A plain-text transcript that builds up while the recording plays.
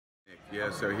Yeah,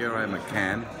 so here I am at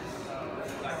Cannes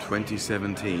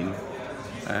 2017,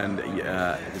 and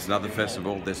it's another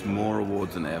festival. There's more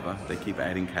awards than ever. They keep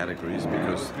adding categories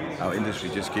because our industry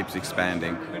just keeps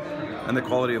expanding, and the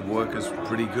quality of work is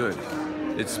pretty good.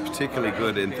 It's particularly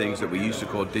good in things that we used to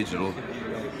call digital.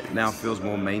 It now feels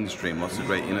more mainstream, lots of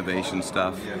great innovation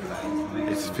stuff.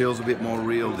 It feels a bit more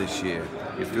real this year.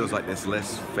 It feels like there's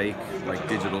less fake, like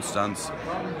digital stunts.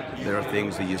 There are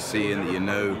things that you see and that you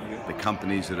know the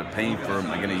companies that are paying for them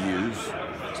are going to use.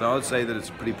 So I would say that it's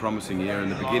a pretty promising year. In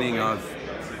the beginning of,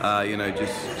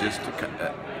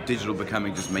 digital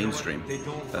becoming just mainstream.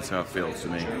 That's how it feels to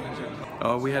me.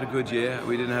 Oh, we had a good year.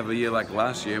 We didn't have a year like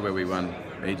last year where we won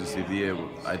Agency of the Year.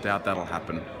 I doubt that'll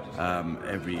happen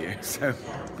every year.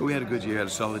 But we had a good year, had a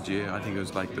solid year. I think it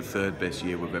was like the third best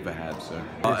year we've ever had. So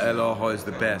El Ojo is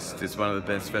the best. It's one of the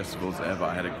best festivals ever.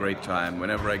 I had a great time.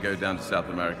 Whenever I go down to South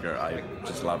America, I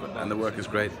just love it. And the work is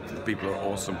great. The people are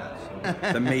awesome.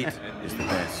 The meat is the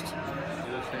best.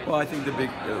 Well, I think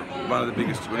one of the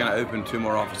biggest, we're going to open 2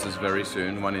 more offices very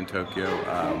soon, one in Tokyo,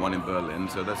 one in Berlin,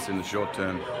 so that's in the short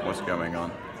term what's going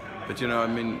on. But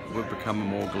we've become a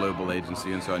more global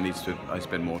agency, and so I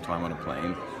spend more time on a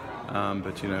plane.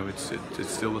 But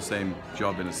it's still the same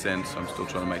job in a sense. I'm still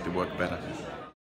trying to make the work better.